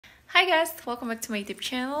Hi guys, welcome back to my YouTube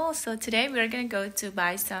channel. So today we are gonna go to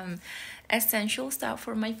buy some essential stuff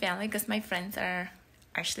for my family because my friends are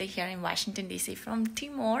actually here in Washington DC from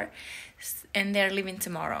Timor and they're leaving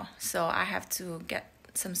tomorrow. So I have to get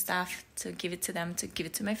some stuff to give it to them, to give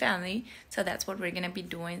it to my family. So that's what we're gonna be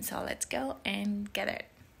doing. So let's go and get it.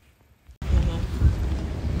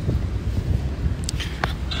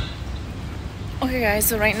 Okay guys,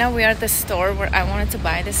 so right now we are at the store where I wanted to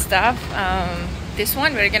buy this stuff. This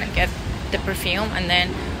one we're gonna get the perfume, and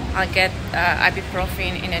then I'll get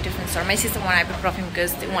ibuprofen in a different store. My sister wants ibuprofen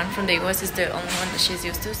because the one from the US is the only one that she's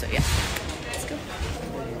used to. So yeah, let's go.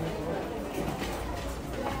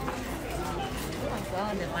 Oh my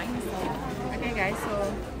god, the line is long. Okay guys,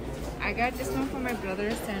 so I got this one for my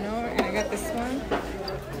brother Sano, and I got this one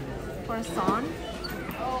for Son,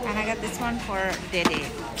 and I got this one for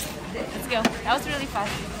Dede. Let's go. That was really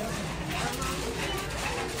fast.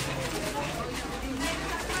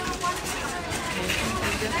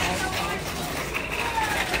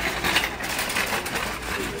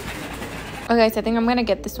 Okay guys, I think I'm gonna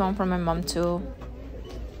get this one for my mom too,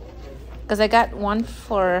 because I got one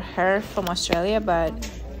for her from Australia, but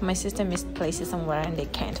my sister misplaced it somewhere and they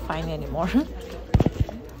can't find it anymore.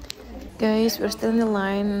 Guys, we're still in the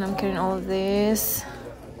line and I'm carrying all of this.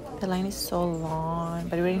 The line is so long,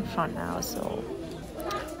 but we're in front now, so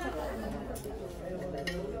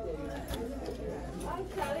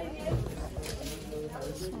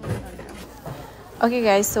okay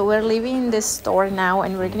guys, so we're leaving this store now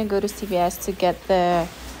and we're gonna go to CVS to get the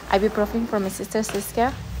ibuprofen for my sister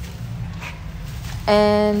Siska,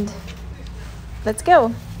 and let's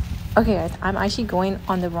go. Okay guys, I'm actually going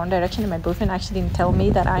on the wrong direction and my boyfriend actually didn't tell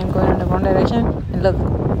me that I'm going on the wrong direction, and look,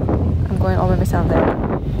 I'm going all by myself there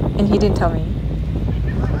and he didn't tell me.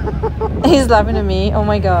 He's laughing at me. Oh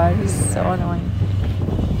my god, he's so annoying.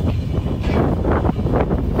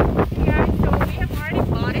 Guys, so we have already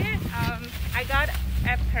bought it. I got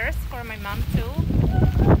a purse for my mom too,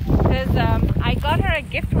 because I got her a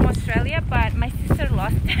gift from Australia, but my sister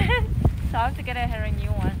lost it, so I have to get her a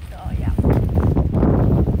new one. So yeah,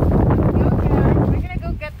 we're gonna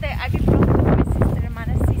go get the ibuprofen for my sister,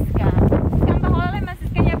 Mana Siska. Kan bahala mas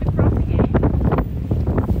Siska niya ibuprofen eh.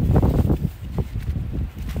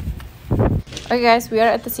 Okay guys, we are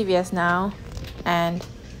at the CVS now, and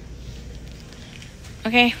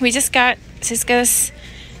okay, we just got Siska's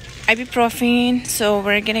ibuprofen, so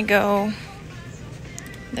we're gonna go.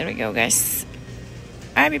 There we go guys,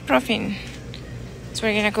 ibuprofen. So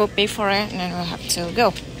we're gonna go pay for it and then we'll have to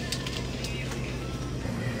go.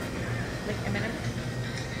 Wait a minute.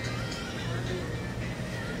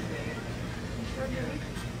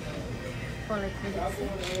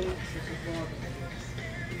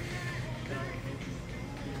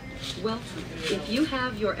 Welcome. If you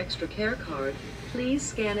have your extra care card, please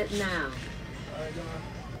scan it now.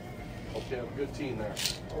 Hope you have a good team there.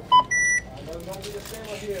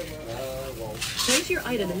 Place your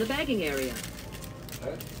item in the bagging area.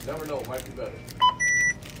 Never know, might be better.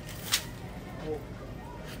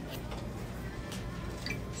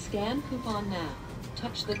 Scan coupon now.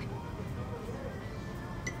 Touch the...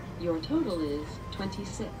 Your total is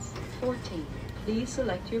 $26.14. Please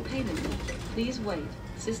select your payment method. Please wait.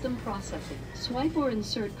 System processing. Swipe or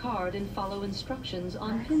insert card and follow instructions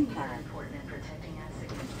on PIN pad. Important in protecting us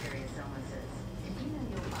against serious illnesses. Did you know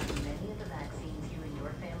you'll find many of the vaccines you and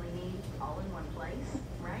your family need all in one place?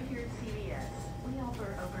 Right here at CVS, we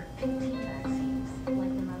offer over 15 vaccines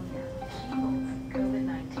like pneumonia, shingles,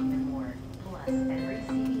 COVID-19, and more. Plus, every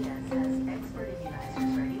CVS has expert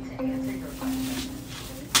immunizers ready to answer your questions.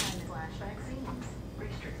 /vaccines.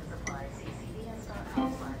 Restrictions apply. See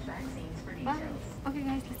cvs.com/vaccines for details. Okay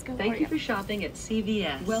guys, let's go. Thank you for shopping at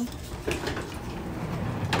CVS. Well,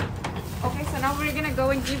 okay, so now we're gonna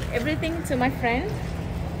go and give everything to my friend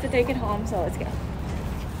to take it home, so let's go.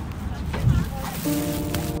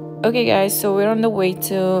 Okay guys, so we're on the way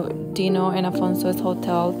to Dino and Afonso's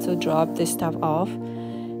hotel to drop this stuff off,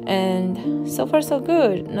 and so far so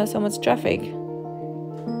good, not so much traffic.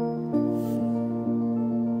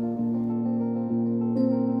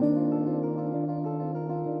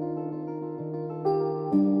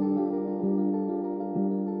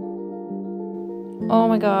 Oh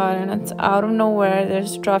my god, and it's out of nowhere,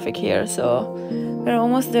 there's traffic here, so we're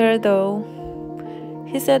almost there though.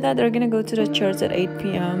 He said that they're gonna go to the church at 8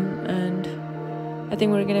 p.m. and I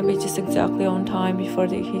think we're gonna be just exactly on time before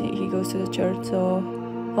he goes to the church, so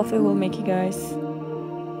hopefully we'll make it guys.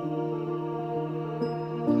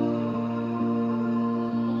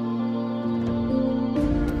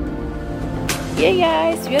 Yeah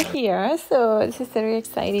guys, we're here, so this is very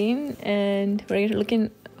exciting and we're looking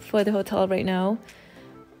for the hotel right now.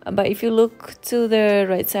 But if you look to the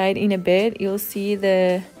right side in a bit, you'll see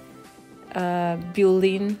the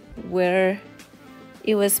building where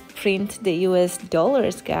it was print the US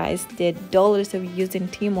dollars, guys. The dollars that we use in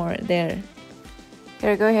Timor there.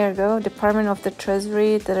 Here we go. Department of the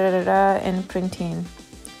Treasury, and printing.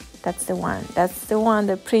 That's the one. That's the one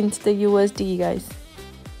that prints the USD, guys.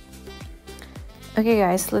 Okay,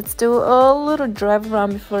 guys, let's do a little drive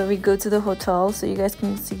around before we go to the hotel so you guys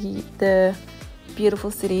can see the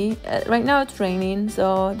beautiful city. Right now it's raining,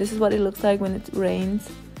 so this is what it looks like when it rains.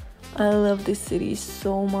 I love this city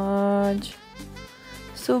so much.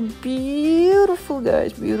 So beautiful,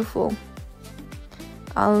 guys, beautiful.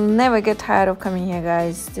 I'll never get tired of coming here,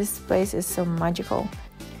 guys. This place is so magical.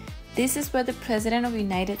 This is where the President of the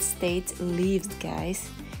United States lives, guys.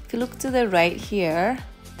 If you look to the right here,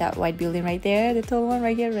 that white building right there, the tall one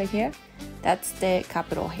right here, that's the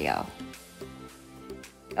Capitol Hill.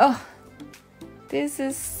 Oh, this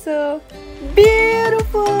is so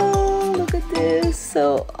beautiful. Look at this.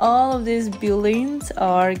 So all of these buildings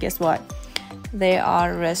are, guess what? They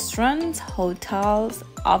are restaurants, hotels,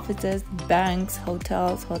 offices, banks,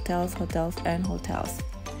 hotels, and hotels.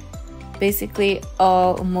 Basically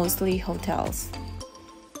all mostly hotels.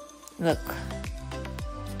 Look.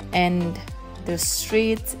 And the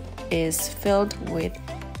street is filled with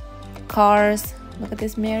cars. Look at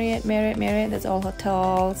this, Marriott. That's all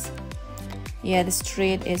hotels. Yeah, the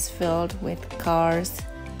street is filled with cars.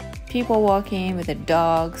 People walking with their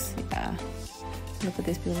dogs. Yeah. Look at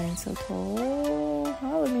this building, so tall.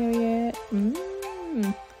 Hello, Marriott.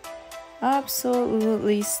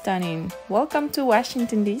 Absolutely stunning. Welcome to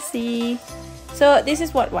Washington, D.C. So this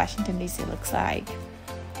is what Washington, D.C. looks like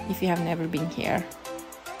if you have never been here.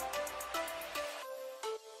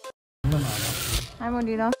 Hi,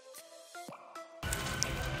 Mondino.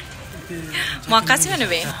 Makasih,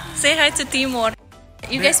 Manabe. Say hi to Timor.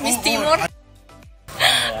 You guys miss Timor?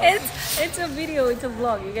 It's a video, it's a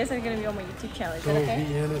vlog. You guys are gonna be on my YouTube channel. Is that okay?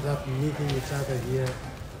 We ended up meeting each other here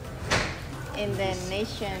In the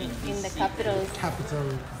nation, in the capital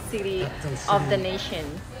city of of the nation.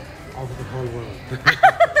 of the whole world.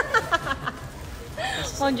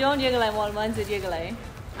 Mon John dia galai, Mon Man dia galai.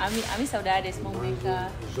 Ami saudades mong mereka.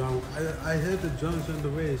 I heard the John's on the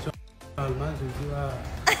way. So, Salman, you are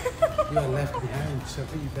left behind. So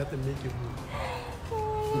you better make it move.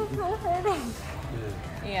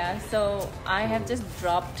 Yeah, so I have just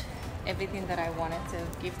dropped everything that I wanted to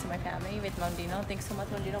give to my family with Mondino. Thanks so much,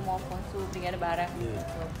 Mondino. More fun to bring barang. Yeah.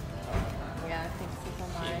 So, yeah, thanks so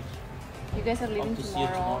much. You guys are leaving Hope to see you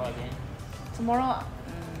tomorrow. tomorrow again. Tomorrow,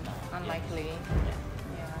 unlikely.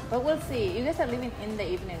 Yeah, but we'll see. You guys are leaving in the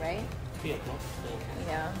evening, right? 3 o'clock.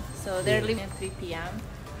 Yeah. So they're leaving at 3 p.m.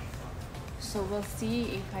 So we'll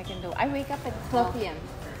see if I can do. I wake up at 12 p.m.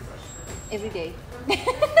 every day.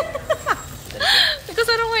 Because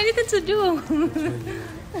I don't have anything to do.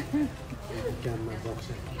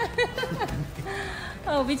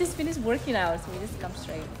 Oh, we just finished working out, so we just come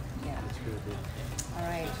straight. Yeah. All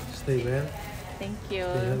right. Stay well. Thank you.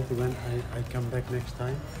 Stay healthy. When I come back next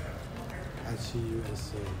time, I'll see you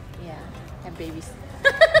as Yeah. Have babies.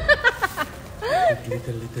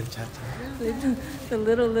 little Chacha. The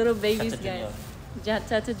little babies, guys.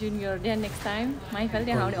 Chacha Junior. Then next time, my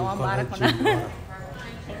family how they all barak mana.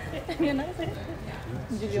 You know,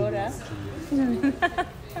 Junior.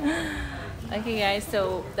 Okay, guys.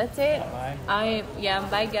 So that's it. Bye,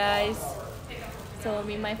 guys. So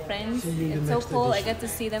me and my friends. See you in It's the so next cool. I edition. get to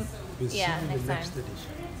see them. We'll see Yeah, you in next the time. next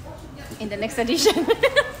edition. In the next edition.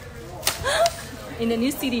 In the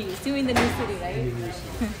new city. Still in the new city, right?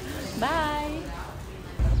 Bye.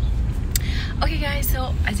 Okay, guys.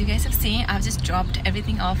 So as you guys have seen, I've just dropped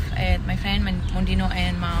everything off at my friend Mondino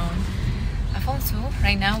and Mount Afonso.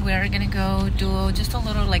 Right now, we're gonna go do just a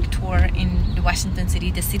little tour in the Washington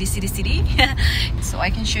city, the city. So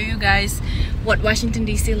I can show you guys what Washington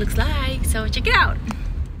DC looks like. So check it out.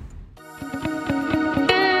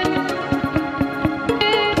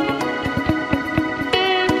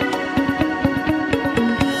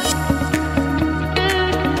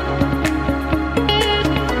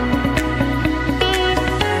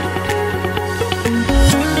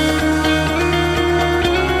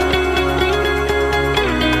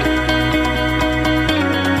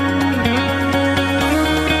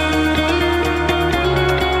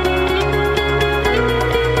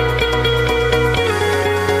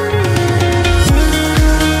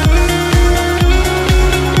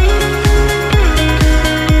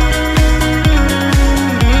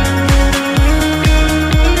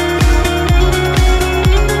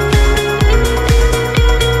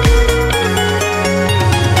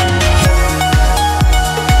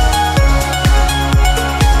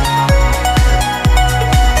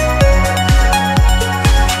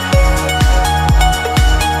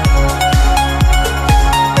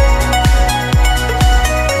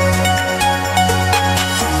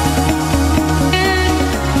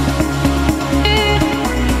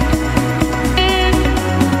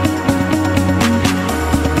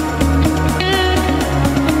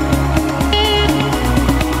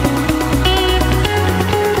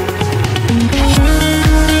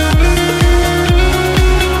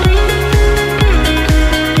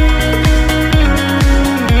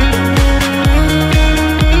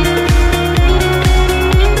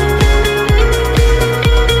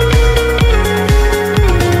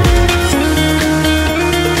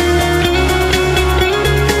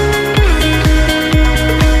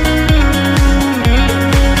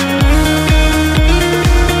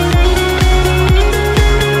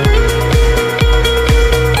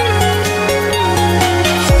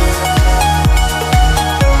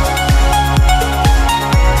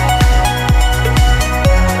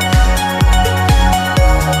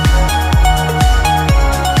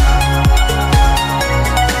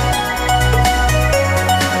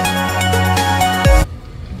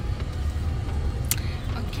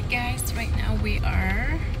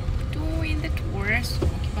 are doing the tour, so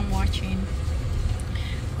keep on watching.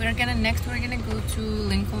 We're gonna go to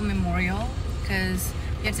Lincoln Memorial because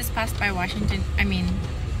we had just passed by White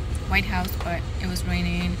House, but it was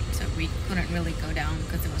raining, so we couldn't really go down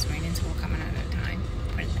because it was raining, so we're coming out of time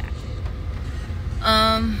for that.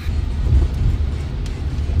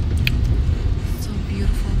 So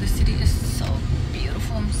beautiful. The city is so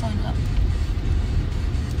beautiful. I'm so in love.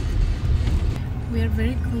 We are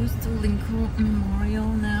very close to Lincoln Memorial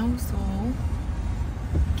now, so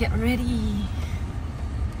get ready.